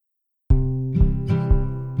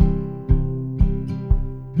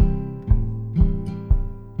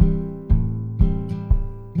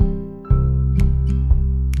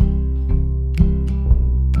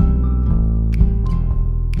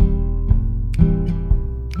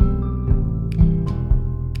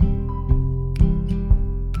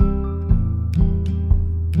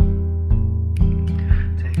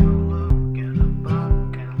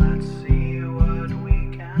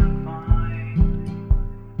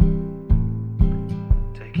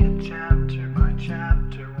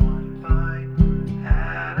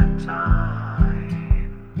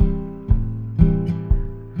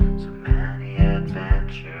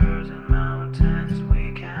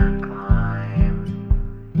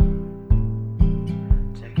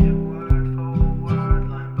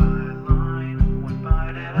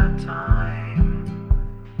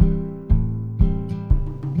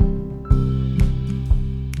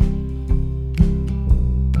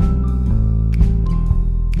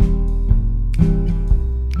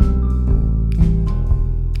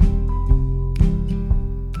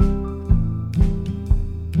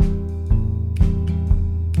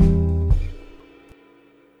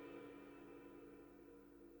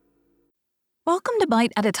Welcome to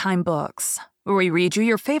Bite at a Time Books, where we read you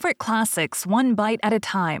your favorite classics one bite at a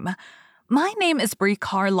time. My name is Brie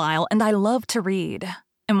Carlisle, and I love to read,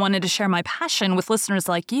 and wanted to share my passion with listeners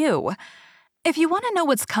like you. If you want to know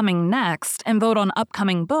what's coming next and vote on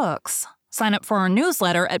upcoming books, sign up for our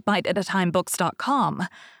newsletter at biteatatimebooks.com.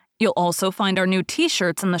 You'll also find our new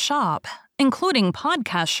t-shirts in the shop, including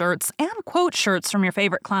podcast shirts and quote shirts from your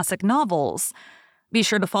favorite classic novels. Be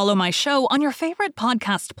sure to follow my show on your favorite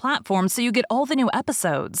podcast platform so you get all the new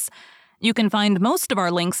episodes. You can find most of our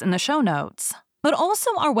links in the show notes, but also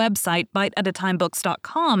our website,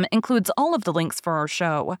 biteatatimebooks.com, includes all of the links for our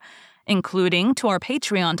show, including to our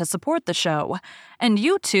Patreon to support the show, and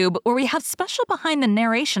YouTube, where we have special behind the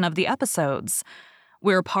narration of the episodes.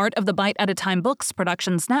 We're part of the Bite at a Time Books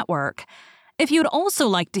Productions Network. If you'd also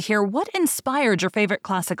like to hear what inspired your favorite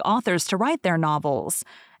classic authors to write their novels,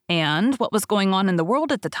 and what was going on in the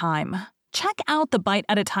world at the time, check out the Bite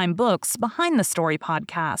at a Time Books Behind the Story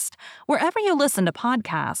podcast, wherever you listen to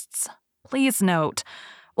podcasts. Please note,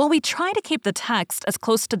 while we try to keep the text as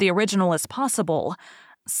close to the original as possible,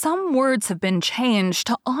 some words have been changed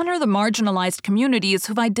to honor the marginalized communities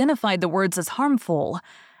who've identified the words as harmful,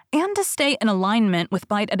 and to stay in alignment with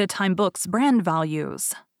Bite at a Time Books' brand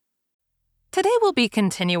values. Today we'll be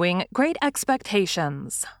continuing Great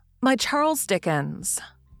Expectations by Charles Dickens.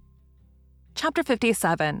 Chapter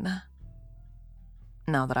 57.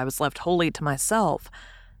 Now that I was left wholly to myself,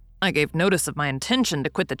 I gave notice of my intention to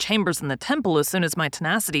quit the chambers in the temple as soon as my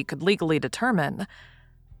tenacity could legally determine,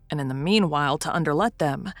 and in the meanwhile to underlet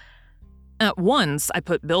them. At once I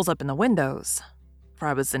put bills up in the windows, for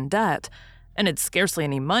I was in debt, and had scarcely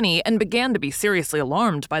any money, and began to be seriously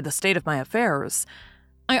alarmed by the state of my affairs.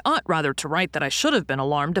 I ought rather to write that I should have been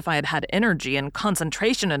alarmed if I had had energy and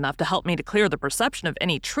concentration enough to help me to clear the perception of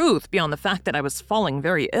any truth beyond the fact that I was falling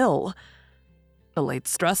very ill. The late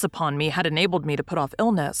stress upon me had enabled me to put off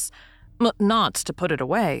illness, but not to put it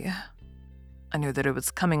away. I knew that it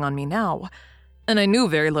was coming on me now, and I knew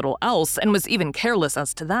very little else, and was even careless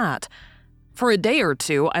as to that. For a day or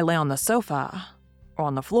two I lay on the sofa, or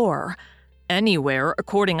on the floor, anywhere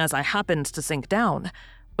according as I happened to sink down,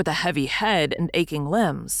 with a heavy head and aching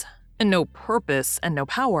limbs, and no purpose and no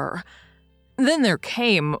power. Then there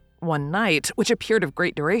came one night which appeared of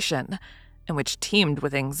great duration, and which teemed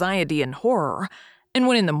with anxiety and horror, and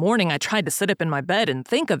when in the morning I tried to sit up in my bed and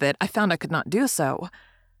think of it, I found I could not do so.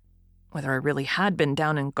 Whether I really had been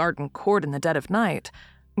down in Garden Court in the dead of night,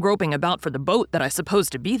 groping about for the boat that I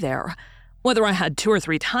supposed to be there, whether I had 2 or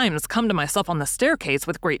 3 times come to myself on the staircase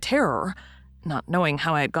with great terror, not knowing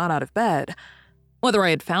how I had got out of bed, whether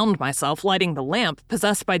I had found myself lighting the lamp,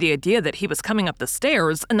 possessed by the idea that he was coming up the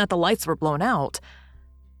stairs and that the lights were blown out,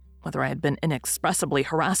 whether I had been inexpressibly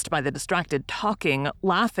harassed by the distracted talking,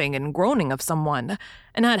 laughing, and groaning of someone,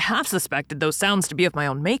 and had half suspected those sounds to be of my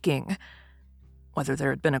own making, whether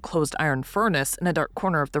there had been a closed iron furnace in a dark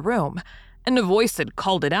corner of the room, and a voice had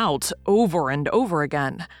called it out over and over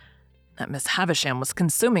again, that Miss Havisham was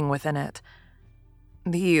consuming within it.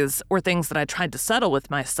 These were things that I tried to settle with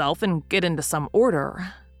myself and get into some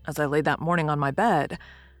order, as I lay that morning on my bed.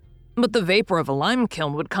 But the vapor of a lime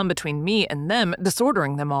kiln would come between me and them,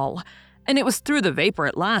 disordering them all, and it was through the vapor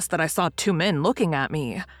at last that I saw 2 men looking at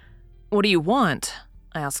me. "What do you want?"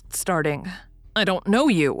 I asked, starting. "I don't know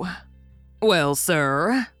you." "Well,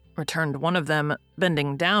 sir," returned one of them,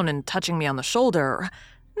 bending down and touching me on the shoulder,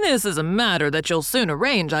 "this is a matter that you'll soon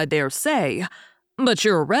arrange, I dare say. But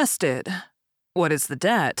you're arrested. What is the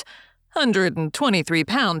debt?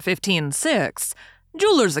 £123 15/6.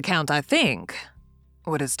 Jeweler's account, I think.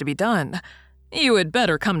 What is to be done? You had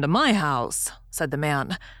better come to my house," said the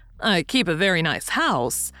man. "I keep a very nice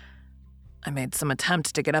house." I made some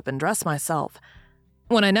attempt to get up and dress myself.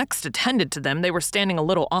 When I next attended to them, they were standing a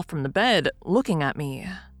little off from the bed, looking at me.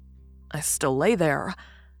 I still lay there.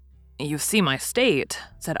 "You see my state,"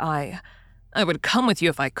 said I. "I would come with you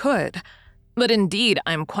if I could, but indeed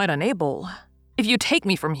I am quite unable. If you take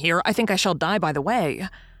me from here, I think I shall die by the way."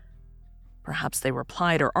 Perhaps they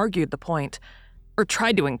replied or argued the point, or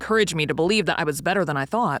tried to encourage me to believe that I was better than I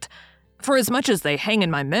thought. For as much as they hang in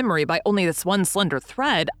my memory by only this one slender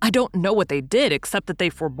thread, I don't know what they did except that they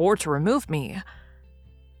forbore to remove me.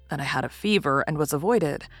 That I had a fever and was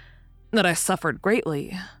avoided, that I suffered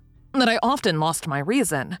greatly, that I often lost my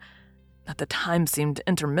reason, that the time seemed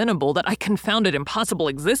interminable, that I confounded impossible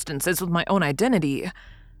existences with my own identity,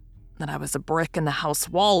 that I was a brick in the house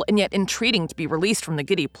wall and yet entreating to be released from the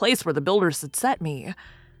giddy place where the builders had set me,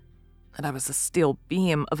 that I was a steel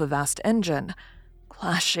beam of a vast engine,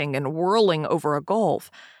 clashing and whirling over a gulf,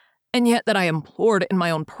 and yet that I implored in my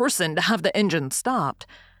own person to have the engine stopped,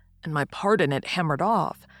 and my part in it hammered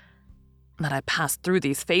off, that I passed through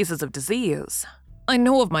these phases of disease. I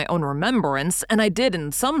know of my own remembrance, and I did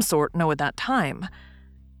in some sort know at that time,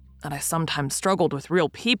 that I sometimes struggled with real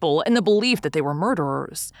people in the belief that they were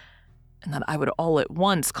murderers, and that I would all at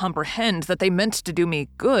once comprehend that they meant to do me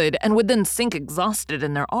good and would then sink exhausted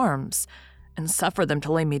in their arms and suffer them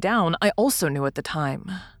to lay me down. I also knew at the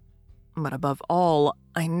time. But above all,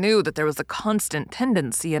 I knew that there was a constant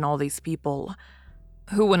tendency in all these people,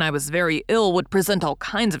 who when I was very ill would present all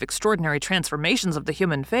kinds of extraordinary transformations of the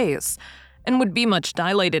human face, and would be much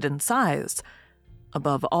dilated in size.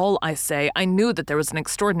 Above all, I say, I knew that there was an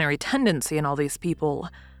extraordinary tendency in all these people,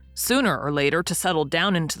 sooner or later to settle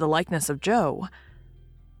down into the likeness of Joe.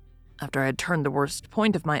 After I had turned the worst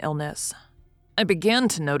point of my illness, I began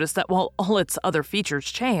to notice that while all its other features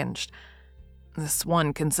changed, this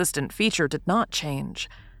one consistent feature did not change.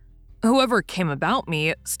 Whoever came about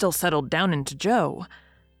me still settled down into Joe.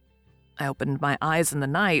 I opened my eyes in the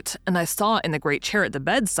night, and I saw in the great chair at the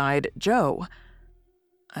bedside Joe.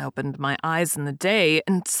 I opened my eyes in the day,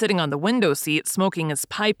 and sitting on the window seat, smoking his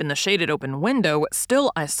pipe in the shaded open window,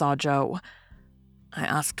 still I saw Joe. I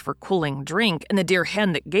asked for cooling drink, and the dear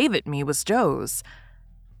hand that gave it me was Joe's.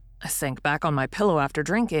 I sank back on my pillow after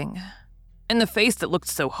drinking, and the face that looked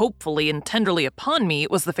so hopefully and tenderly upon me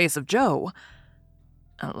was the face of Joe.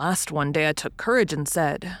 At last one day I took courage and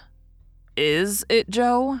said, "Is it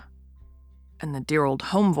Joe?" And the dear old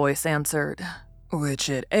home voice answered, "Which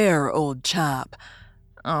it air, old chap."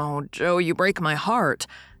 Oh, Joe, you break my heart.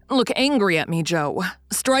 Look angry at me, Joe.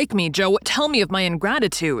 Strike me, Joe. Tell me of my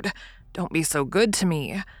ingratitude. Don't be so good to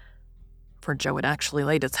me. For Joe had actually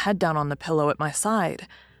laid his head down on the pillow at my side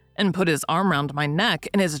and put his arm round my neck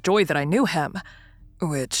in his joy that I knew him.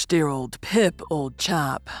 "Which dear old Pip, old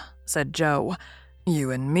chap," said Joe.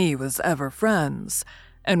 "You and me was ever friends,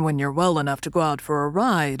 and when you're well enough to go out for a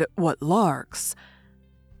ride, what larks."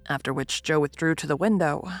 After which Joe withdrew to the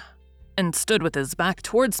window and stood with his back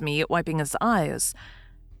towards me, wiping his eyes.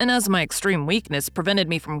 And as my extreme weakness prevented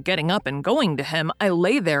me from getting up and going to him, I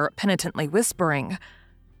lay there penitently whispering,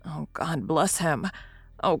 "Oh, God bless him.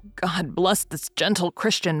 Oh, God bless this gentle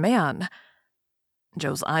Christian man."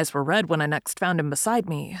 Joe's eyes were red when I next found him beside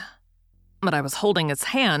me, but I was holding his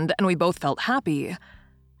hand, and we both felt happy.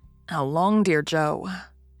 "How long, dear Joe?"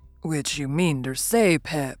 "Which you mean to say,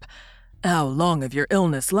 Pip, how long have your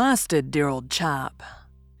illness lasted, dear old chap?"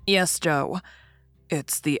 "Yes, Joe."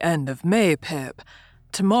 "It's the end of May, Pip.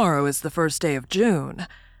 Tomorrow is the first day of June."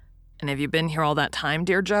 "And have you been here all that time,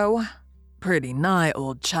 dear Joe?" "Pretty nigh,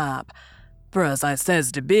 old chap. For as I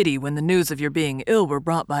says to Biddy when the news of your being ill were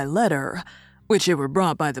brought by letter, which it were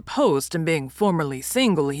brought by the post, and being formerly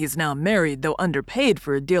single he's now married though underpaid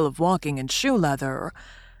for a deal of walking and shoe leather.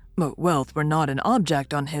 But wealth were not an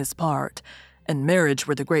object on his part, and marriage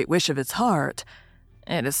were the great wish of his heart."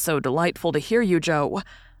 "It is so delightful to hear you, Joe.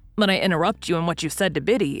 But I interrupt you in what you said to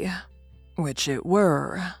Biddy." "Which it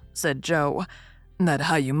were," said Joe, "that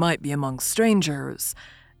how you might be among strangers,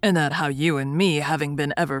 and that how you and me having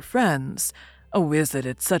been ever friends, a visit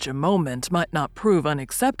at such a moment might not prove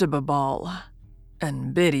unacceptable.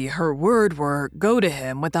 And Biddy her word were, go to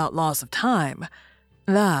him without loss of time.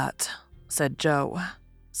 That," said Joe,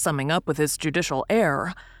 summing up with his judicial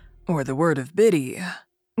air, "were the word of Biddy.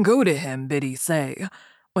 Go to him, Biddy say,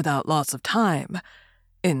 without loss of time.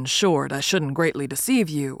 In short, I shouldn't greatly deceive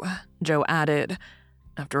you," Joe added,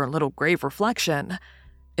 after a little grave reflection,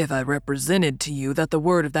 "if I represented to you that the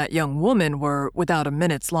word of that young woman were without a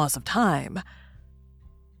minute's loss of time."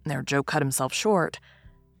 There Joe cut himself short,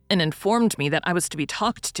 and informed me that I was to be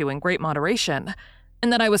talked to in great moderation,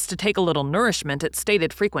 and that I was to take a little nourishment at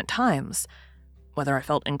stated frequent times, whether I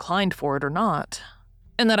felt inclined for it or not,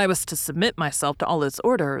 and that I was to submit myself to all his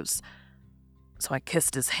orders. So I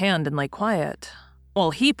kissed his hand and lay quiet,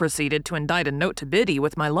 while he proceeded to indite a note to Biddy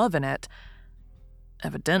with my love in it.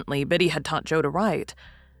 Evidently, Biddy had taught Joe to write.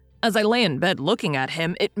 As I lay in bed looking at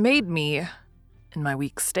him, it made me, in my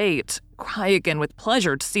weak state, cry again with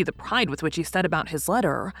pleasure to see the pride with which he set about his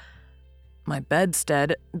letter. My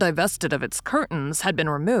bedstead, divested of its curtains, had been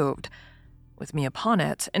removed, with me upon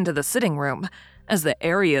it, into the sitting room, as the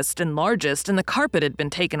airiest and largest, and the carpet had been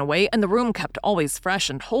taken away, and the room kept always fresh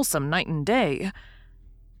and wholesome night and day.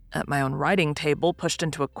 At my own writing table, pushed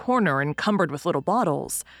into a corner encumbered with little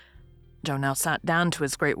bottles, Joe now sat down to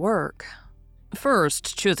his great work,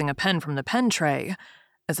 first choosing a pen from the pen tray,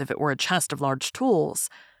 as if it were a chest of large tools,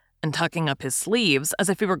 and tucking up his sleeves as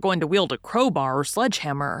if he were going to wield a crowbar or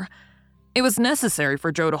sledgehammer. It was necessary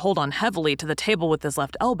for Joe to hold on heavily to the table with his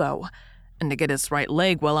left elbow, and to get his right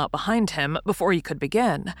leg well out behind him before he could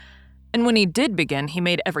begin. And when he did begin, he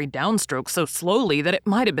made every downstroke so slowly that it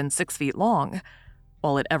might have been 6 feet long.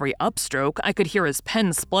 while at every upstroke I could hear his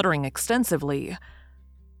pen spluttering extensively.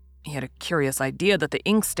 He had a curious idea that the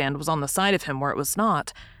inkstand was on the side of him where it was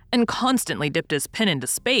not, and constantly dipped his pen into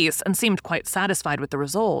space and seemed quite satisfied with the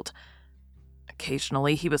result.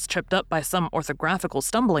 Occasionally, he was tripped up by some orthographical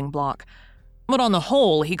stumbling block, but on the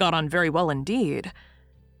whole, he got on very well indeed.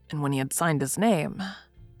 And when he had signed his name,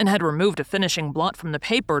 and had removed a finishing blot from the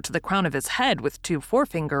paper to the crown of his head with 2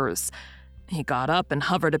 forefingers, he got up and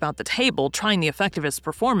hovered about the table, trying the effect of his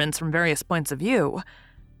performance from various points of view,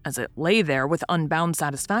 as it lay there with unbound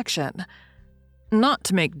satisfaction. Not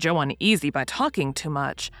to make Joe uneasy by talking too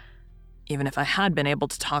much. Even if I had been able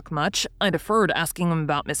to talk much, I deferred asking him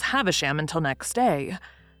about Miss Havisham until next day.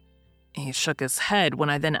 He shook his head when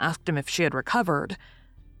I then asked him if she had recovered.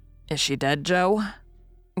 "Is she dead, Joe?"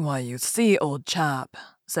 "Why, you see, old chap,"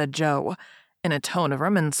 said Joe, in a tone of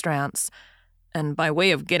remonstrance, and by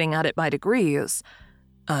way of getting at it by degrees,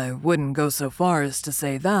 "I wouldn't go so far as to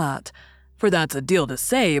say that, for that's a deal to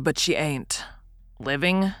say, but she ain't."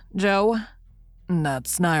 "Living, Joe?"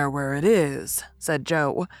 "That's nigher where it is," said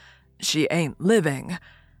Joe. "She ain't living."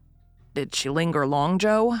 "Did she linger long,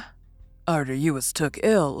 Joe?" "Arter you was took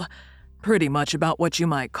ill. Pretty much about what you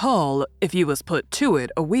might call, if you was put to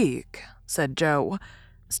it, a week," said Joe,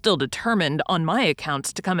 still determined on my account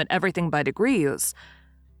to come at everything by degrees.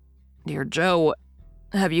 "Dear Joe,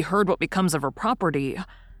 have you heard what becomes of her property?"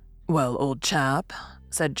 "Well, old chap,"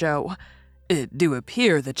 said Joe, "it do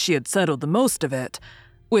appear that she had settled the most of it,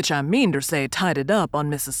 which I mean ter say tied it up on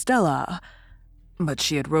Miss Estella. But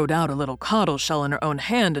she had wrote out a little coddle shell in her own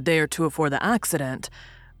hand a day or two afore the accident,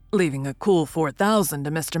 leaving a cool 4,000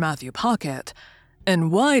 to Mr. Matthew Pocket.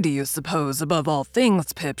 And why do you suppose, above all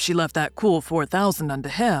things, Pip, she left that cool 4,000 unto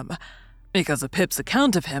him? Because of Pip's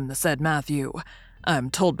account of him, the said Matthew.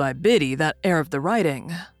 I'm told by Biddy, that heir of the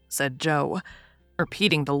writing," said Joe,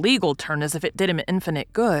 repeating the legal turn as if it did him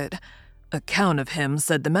infinite good. "Account of him,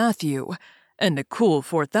 said the Matthew, and a cool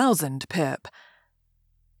 4,000, Pip."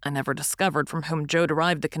 I never discovered from whom Joe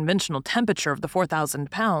derived the conventional temperature of the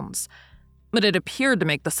 4,000 pounds, but it appeared to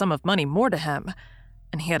make the sum of money more to him,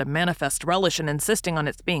 and he had a manifest relish in insisting on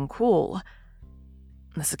its being cool.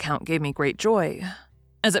 This account gave me great joy,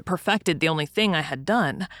 as it perfected the only thing I had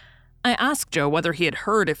done. I asked Joe whether he had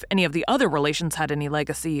heard if any of the other relations had any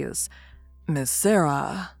legacies. "Miss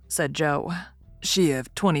Sarah," said Joe, "she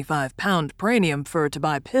have 25 pound pranium fur to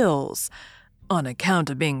buy pills, on account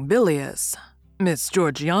of being bilious. Miss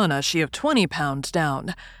Georgiana, she have 20 pound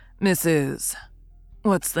down. Mrs.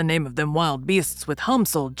 What's the name of them wild beasts with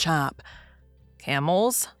humps, old chap?"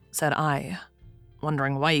 "Camels?" said I,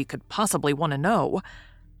 wondering why he could possibly want to know.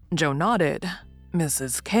 Joe nodded.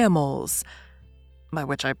 "Mrs. Camels," by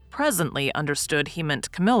which I presently understood he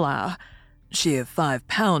meant Camilla. "She have 5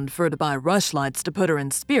 pound fur to buy rushlights to put her in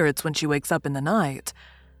spirits when she wakes up in the night."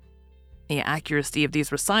 The accuracy of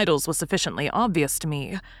these recitals was sufficiently obvious to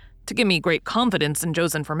me to give me great confidence in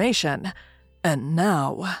Joe's information. "And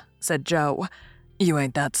now," said Joe, "you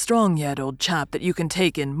ain't that strong yet, old chap, that you can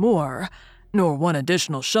take in more, nor one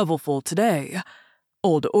additional shovelful today.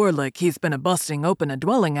 Old Orlick, he's been a-busting open a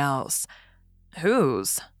dwelling-house."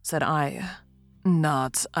 "Whose?" said I.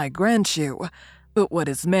 "Not, I grant you, but what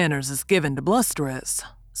his manners is given to blusterous,"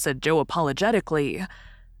 said Joe apologetically.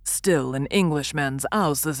 "Still, an Englishman's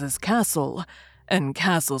house is his castle, and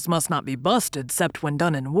castles must not be busted cept when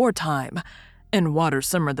done in wartime, and water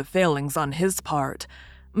simmer the failings on his part,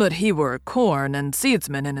 but he were a corn and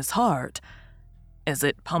seedsman in his heart." "Is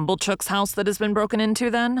it Pumblechook's house that has been broken into,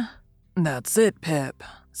 then?" "That's it, Pip,"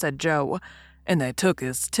 said Joe, "and they took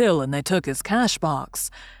his till and they took his cash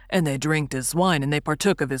box, and they drinked his wine and they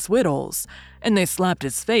partook of his wittles, and they slapped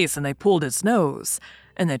his face and they pulled his nose,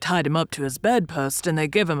 and they tied him up to his bedpost and they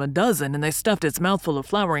give him a dozen and they stuffed his mouth full of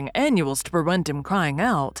flowering annuals to prevent him crying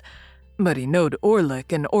out. But he knowed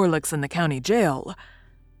Orlick, and Orlick's in the county jail."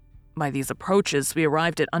 By these approaches, we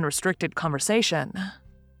arrived at unrestricted conversation.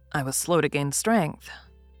 I was slow to gain strength,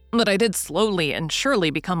 but I did slowly and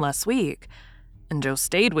surely become less weak, and Joe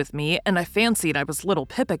stayed with me, and I fancied I was little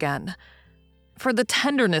Pip again. For the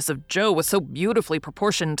tenderness of Joe was so beautifully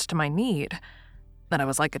proportioned to my need that I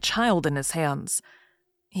was like a child in his hands.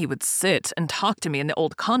 He would sit and talk to me in the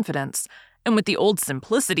old confidence, and with the old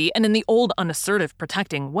simplicity, and in the old unassertive,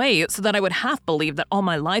 protecting way, so that I would half believe that all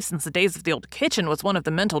my life since the days of the old kitchen was one of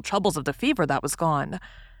the mental troubles of the fever that was gone.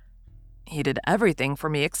 He did everything for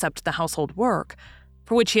me except the household work,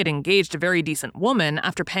 for which he had engaged a very decent woman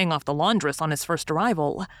after paying off the laundress on his first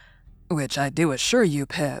arrival. "Which I do assure you,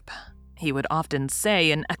 Pip," he would often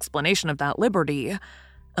say in explanation of that liberty,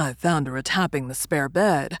 "I found her a-tapping the spare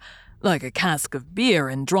bed, like a cask of beer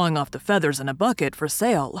and drawing off the feathers in a bucket for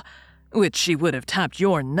sale. which she would have tapped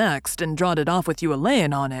yourn next and drawed it off with you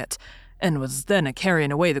a-layin' on it, and was then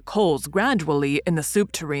a-carryin' away the coals gradually in the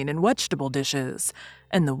soup tureen and wegetable dishes,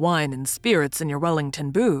 and the wine and spirits in your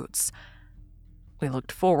Wellington boots. We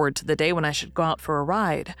looked forward to the day when I should go out for a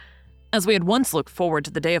ride, as we had once looked forward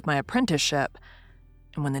to the day of my apprenticeship.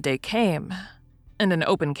 And when the day came, and an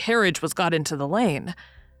open carriage was got into the lane,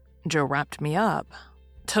 Joe wrapped me up,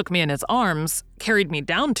 took me in his arms, carried me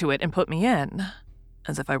down to it, and put me in,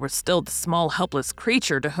 as if I were still the small, helpless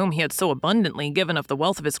creature to whom he had so abundantly given of the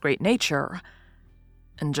wealth of his great nature.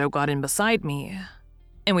 And Joe got in beside me,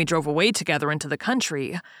 and we drove away together into the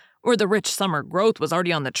country, where the rich summer growth was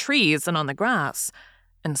already on the trees and on the grass,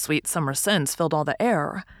 and sweet summer scents filled all the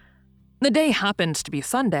air. The day happened to be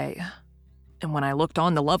Sunday, and when I looked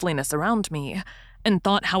on the loveliness around me, and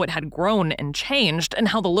thought how it had grown and changed, and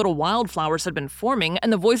how the little wildflowers had been forming,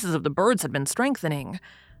 and the voices of the birds had been strengthening,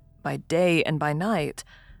 by day and by night,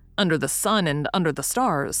 under the sun and under the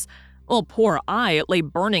stars, while poor I lay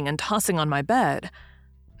burning and tossing on my bed,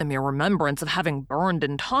 the mere remembrance of having burned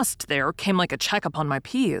and tossed there came like a check upon my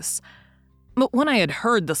peace. But when I had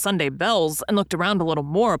heard the Sunday bells and looked around a little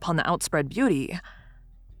more upon the outspread beauty,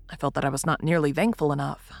 I felt that I was not nearly thankful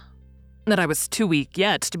enough, that I was too weak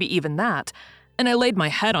yet to be even that, and I laid my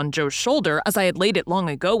head on Joe's shoulder as I had laid it long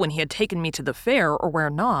ago when he had taken me to the fair or where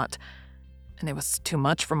not, and it was too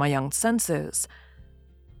much for my young senses.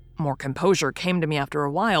 More composure came to me after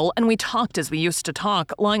a while, and we talked as we used to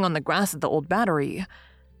talk, lying on the grass at the old Battery.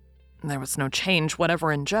 There was no change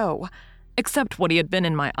whatever in Joe. Except what he had been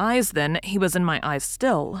in my eyes then, he was in my eyes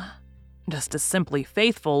still. Just as simply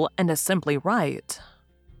faithful and as simply right.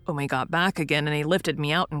 When we got back again and he lifted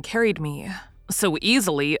me out and carried me, so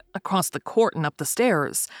easily, across the court and up the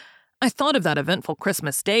stairs, I thought of that eventful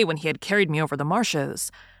Christmas day when he had carried me over the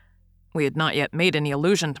marshes. We had not yet made any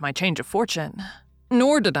allusion to my change of fortune,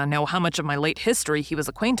 nor did I know how much of my late history he was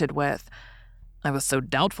acquainted with. I was so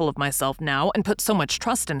doubtful of myself now and put so much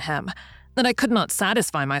trust in him that I could not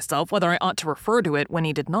satisfy myself whether I ought to refer to it when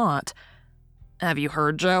he did not. "Have you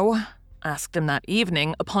heard, Joe?" asked him that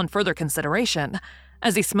evening upon further consideration,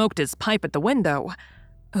 as he smoked his pipe at the window,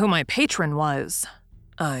 who my patron was.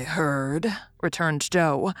 "I heard," returned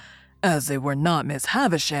Joe, "as they were not Miss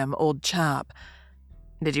Havisham, old chap."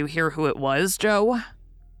 "Did you hear who it was, Joe?"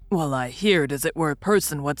 "Well, I heard as it were a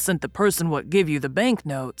person what sent the person what give you the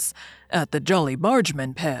banknotes at the Jolly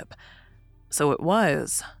Bargeman, Pip." "So it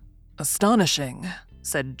was. Astonishing,"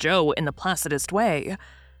 said Joe in the placidest way.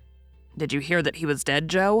 "Did you hear that he was dead,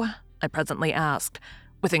 Joe?" I presently asked,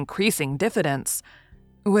 with increasing diffidence.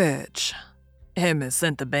 "Which? Him as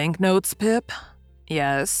sent the banknotes, Pip?"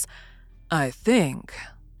 "Yes." "I think,"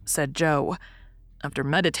 said Joe, after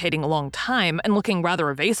meditating a long time and looking rather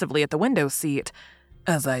evasively at the window seat,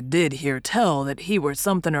 "as I did hear tell that he were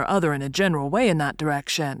something or other in a general way in that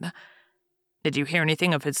direction." "Did you hear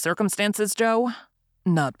anything of his circumstances, Joe?"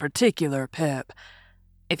 "Not particular, Pip."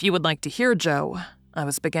 "If you would like to hear, Joe," I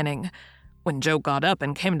was beginning, when Joe got up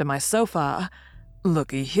and came to my sofa.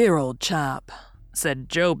 "Looky here, old chap," said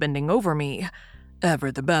Joe, bending over me.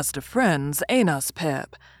 "Ever the best of friends, ain't us,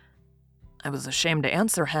 Pip?" I was ashamed to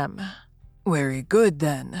answer him. "Wery good,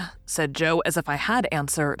 then," said Joe as if I had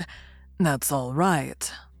answered. "That's all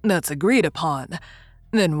right. That's agreed upon.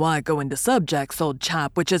 Then why go into subjects, old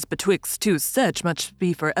chap, which is betwixt two sech must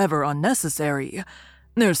be for ever unnecessary?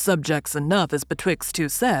 There's subjects enough as betwixt two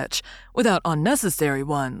sech, without unnecessary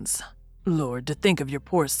ones. Lord, to think of your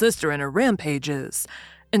poor sister and her rampages.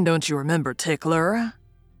 And don't you remember Tickler?"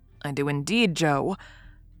 "I do indeed, Joe."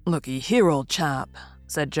 "Looky here, old chap,"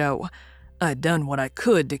 said Joe. "I done what I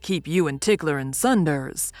could to keep you and Tickler in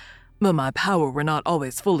sunders, but my power were not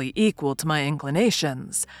always fully equal to my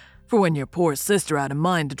inclinations, for when your poor sister had a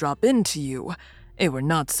mind to drop into you, it were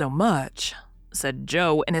not so much," said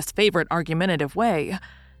Joe in his favorite argumentative way,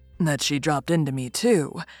 "that she dropped into me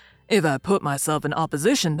too, if I put myself in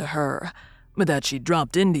opposition to her, but that she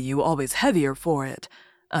dropped into you always heavier for it.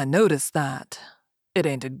 I noticed that. It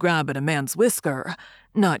ain't a grab at a man's whisker,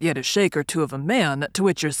 not yet a shake or two of a man, to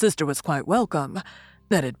which your sister was quite welcome,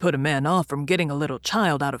 that'd put a man off from getting a little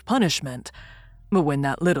child out of punishment. But when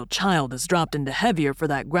that little child is dropped into heavier for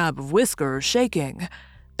that grab of whisker or shaking,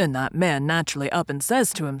 then that man naturally up and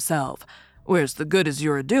says to himself, 'Where's the good as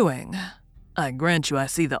you're a-doing?' 'I grant you I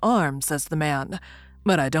see the arm,' says the man,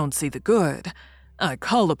 'but I don't see the good. I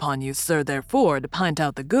call upon you, sir, therefore, to pint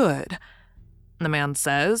out the good.' The man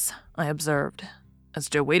says," I observed, as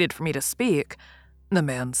Joe waited for me to speak. "The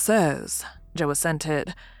man says," Joe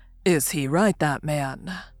assented. "Is he right, that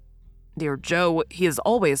man?" "Dear Joe, he is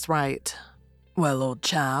always right." "Well, old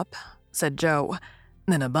chap," said Joe,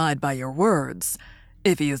 "then abide by your words.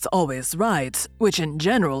 If he is always right, which in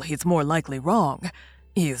general he's more likely wrong,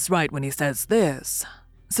 he's right when he says this.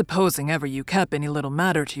 Supposing ever you kept any little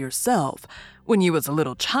matter to yourself, when you was a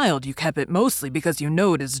little child you kept it mostly because you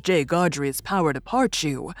knowed as J. Gargery's power to part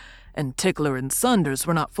you, and Tickler and Sunders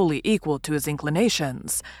were not fully equal to his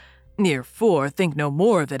inclinations. Neerfore think no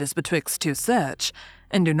more of it as betwixt two such,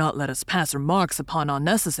 and do not let us pass remarks upon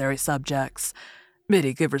unnecessary subjects.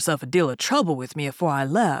 Biddy give herself a deal of trouble with me afore I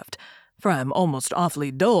left, for I am almost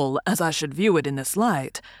awfully dull as I should view it in this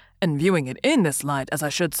light, and viewing it in this light as I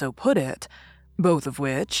should so put it, both of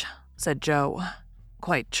which, said Joe,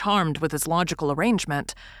 quite charmed with his logical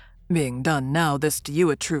arrangement, being done now this to you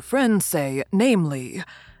a true friend say, namely,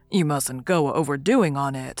 you mustn't go overdoing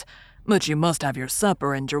on it, but you must have your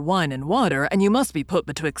supper and your wine and water, and you must be put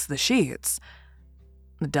betwixt the sheets.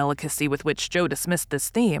 The delicacy with which Joe dismissed this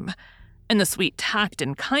theme, and the sweet tact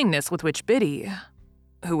and kindness with which Biddy,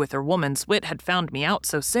 who with her woman's wit had found me out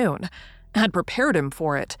so soon, had prepared him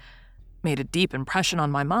for it, made a deep impression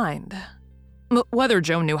on my mind. But whether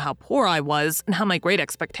Joe knew how poor I was and how my great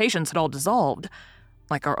expectations had all dissolved,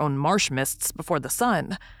 like our own marsh mists before the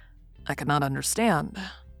sun, I could not understand.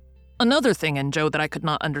 Another thing in Joe that I could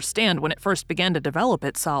not understand when it first began to develop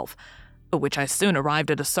itself, but which I soon arrived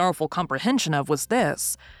at a sorrowful comprehension of, was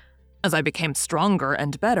this. As I became stronger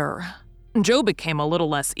and better, Joe became a little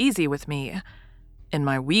less easy with me. In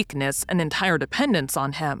my weakness and entire dependence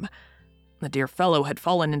on him, the dear fellow had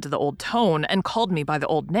fallen into the old tone and called me by the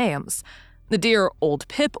old names, the dear old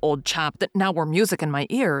Pip old chap that now were music in my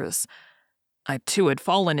ears. I too had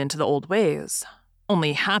fallen into the old ways,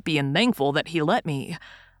 only happy and thankful that he let me.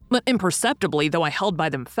 But imperceptibly, though I held by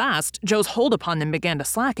them fast, Joe's hold upon them began to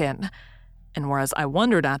slacken. And whereas I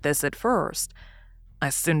wondered at this at first, I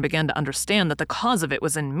soon began to understand that the cause of it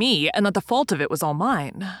was in me and that the fault of it was all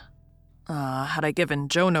mine. Had I given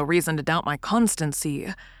Joe no reason to doubt my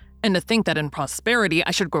constancy, and to think that in prosperity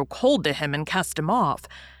I should grow cold to him and cast him off,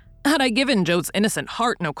 had I given Joe's innocent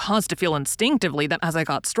heart no cause to feel instinctively that as I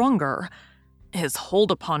got stronger, his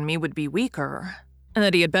hold upon me would be weaker, and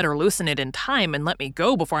that he had better loosen it in time and let me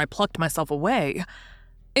go before I plucked myself away.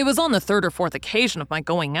 It was on the third or fourth occasion of my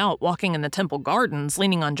going out walking in the Temple Gardens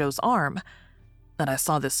leaning on Joe's arm that I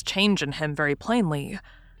saw this change in him very plainly.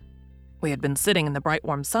 We had been sitting in the bright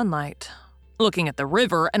warm sunlight, looking at the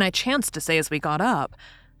river, and I chanced to say as we got up,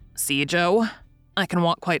 "See, Joe, I can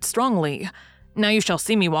walk quite strongly. Now you shall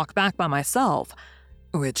see me walk back by myself."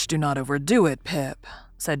 "Which do not overdo it, Pip,"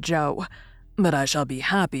 said Joe, "but I shall be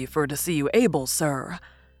happy for to see you able, sir."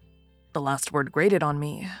 The last word grated on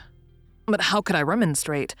me. But how could I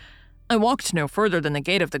remonstrate? I walked no further than the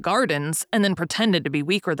gate of the gardens, and then pretended to be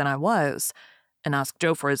weaker than I was, and asked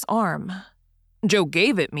Joe for his arm. Joe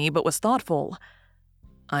gave it me, but was thoughtful.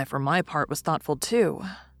 I, for my part, was thoughtful too.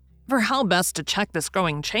 For how best to check this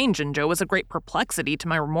growing change in Joe was a great perplexity to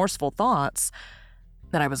my remorseful thoughts.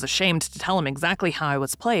 That I was ashamed to tell him exactly how I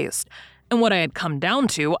was placed, and what I had come down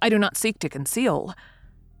to I do not seek to conceal.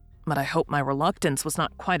 But I hope my reluctance was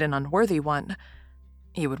not quite an unworthy one.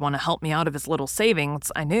 He would want to help me out of his little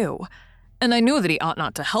savings, I knew, and I knew that he ought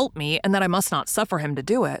not to help me and that I must not suffer him to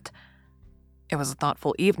do it. It was a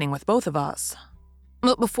thoughtful evening with both of us.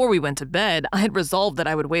 But before we went to bed, I had resolved that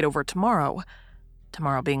I would wait over tomorrow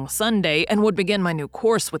being Sunday, and would begin my new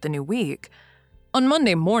course with the new week. On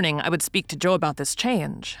Monday morning, I would speak to Joe about this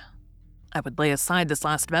change. I would lay aside this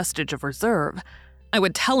last vestige of reserve. I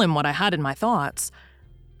would tell him what I had in my thoughts,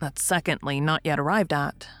 that secondly not yet arrived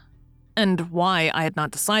at, and why I had not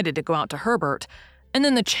decided to go out to Herbert, and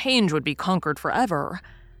then the change would be conquered forever.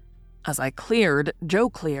 As I cleared, Joe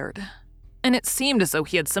cleared, and it seemed as though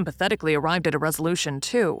he had sympathetically arrived at a resolution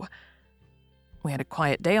too. We had a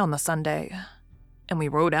quiet day on the Sunday, and we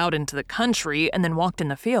rode out into the country and then walked in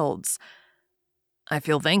the fields. "I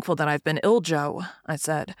feel thankful that I've been ill, Joe," I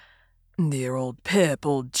said. "Dear old Pip,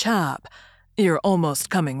 old chap, you're almost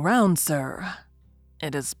coming round, sir."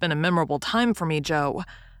 "It has been a memorable time for me, Joe."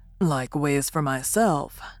 "Likewise for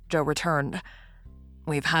myself," Joe returned.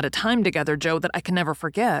 "We've had a time together, Joe, that I can never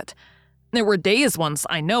forget. There were days once,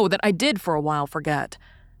 I know, that I did for a while forget,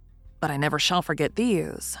 but I never shall forget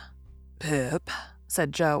these." "Pip,"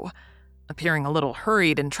 said Joe, appearing a little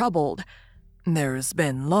hurried and troubled, "there's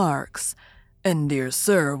been larks, and dear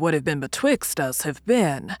sir, what have been betwixt us have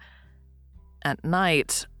been." At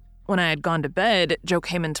night, when I had gone to bed, Joe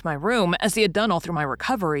came into my room, as he had done all through my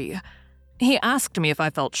recovery. He asked me if I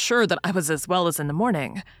felt sure that I was as well as in the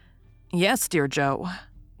morning. "Yes, dear Joe,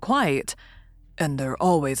 quite." "And they're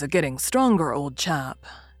always a-getting stronger, old chap."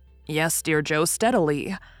 "Yes, dear Joe,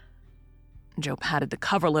 steadily." Joe patted the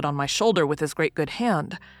coverlet on my shoulder with his great good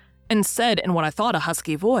hand, and said in what I thought a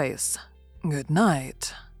husky voice, Good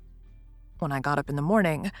night. When I got up in the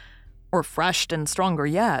morning, refreshed and stronger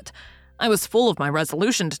yet, I was full of my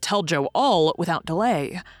resolution to tell Joe all without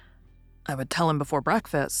delay. I would tell him before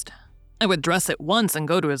breakfast. I would dress at once and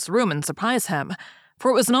go to his room and surprise him, for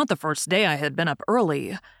it was not the first day I had been up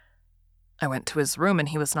early. I went to his room and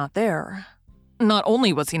he was not there. Not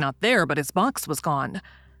only was he not there, but his box was gone.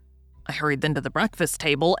 I hurried then to the breakfast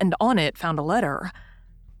table and on it found a letter.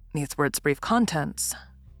 These were its brief contents.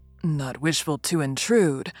 Not wishful to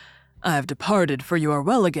intrude. I have departed, for you are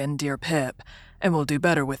well again, dear Pip, and will do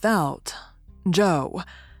better without. Joe.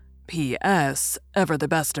 P.S. Ever the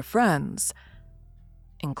best of friends.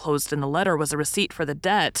 Enclosed in the letter was a receipt for the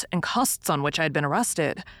debt and costs on which I had been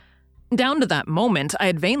arrested. Down to that moment, I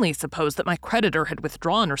had vainly supposed that my creditor had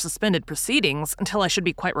withdrawn or suspended proceedings until I should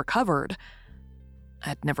be quite recovered. I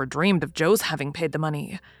had never dreamed of Joe's having paid the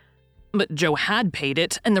money. But Joe had paid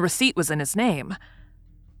it, and the receipt was in his name.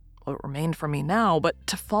 What remained for me now but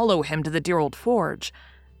to follow him to the dear old forge,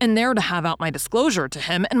 and there to have out my disclosure to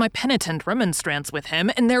him and my penitent remonstrance with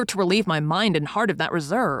him, and there to relieve my mind and heart of that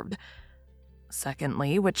reserved.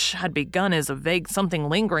 Secondly, which had begun as a vague something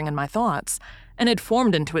lingering in my thoughts, and had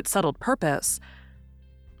formed into its settled purpose.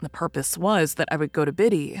 The purpose was that I would go to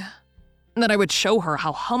Biddy, that I would show her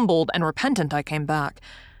how humbled and repentant I came back,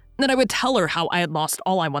 that I would tell her how I had lost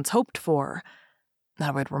all I once hoped for, that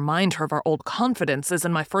I would remind her of our old confidences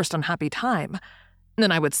in my first unhappy time.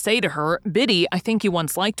 Then I would say to her, Biddy, I think you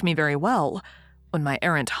once liked me very well, when my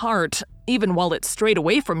errant heart, even while it strayed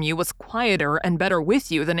away from you, was quieter and better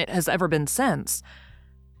with you than it has ever been since.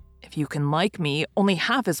 If you can like me only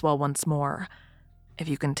half as well once more, if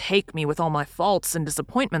you can take me with all my faults and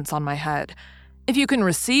disappointments on my head, if you can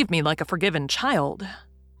receive me like a forgiven child,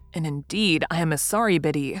 and indeed I am as sorry,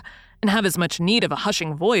 Biddy, and have as much need of a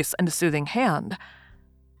hushing voice and a soothing hand.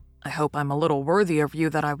 I hope I'm a little worthier of you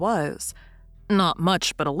than I was. Not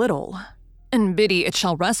much, but a little. And Biddy, it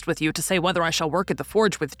shall rest with you to say whether I shall work at the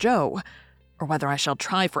forge with Joe, or whether I shall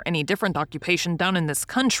try for any different occupation down in this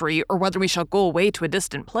country, or whether we shall go away to a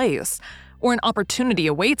distant place, or an opportunity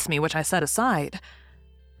awaits me which I set aside,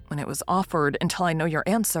 when it was offered until I know your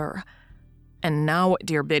answer. And now,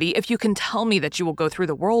 dear Biddy, if you can tell me that you will go through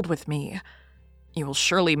the world with me, you will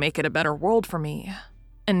surely make it a better world for me,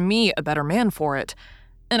 and me a better man for it,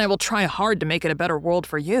 and I will try hard to make it a better world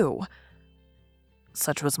for you.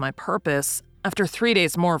 Such was my purpose. After 3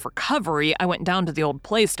 days more of recovery, I went down to the old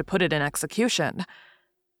place to put it in execution.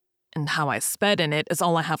 And how I sped in it is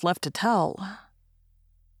all I have left to tell.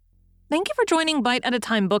 Thank you for joining Bite at a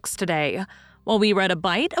Time Books today, while we read a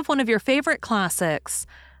bite of one of your favorite classics.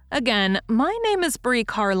 Again, my name is Brie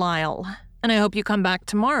Carlisle, and I hope you come back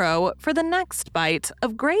tomorrow for the next bite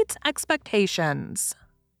of Great Expectations.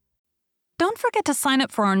 Don't forget to sign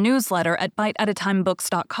up for our newsletter at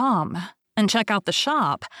biteatatimebooks.com. And check out the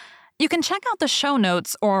shop. You can check out the show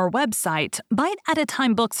notes or our website,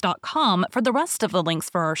 biteatatimebooks.com, for the rest of the links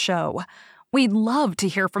for our show. We'd love to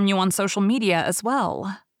hear from you on social media as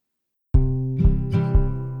well.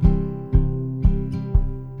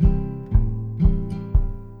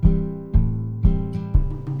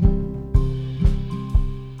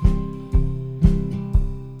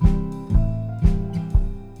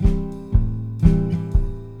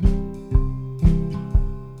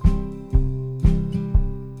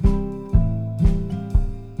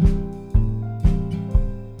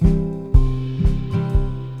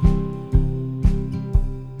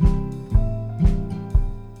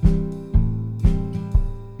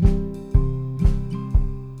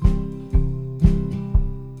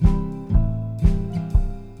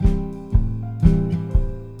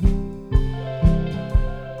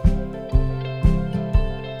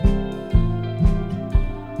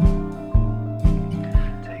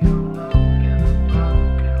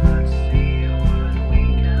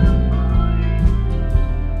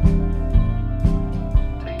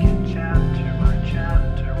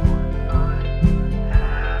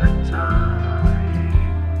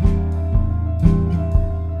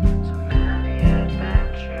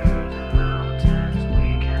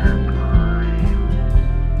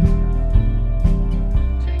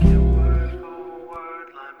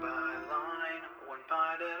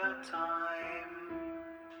 Time.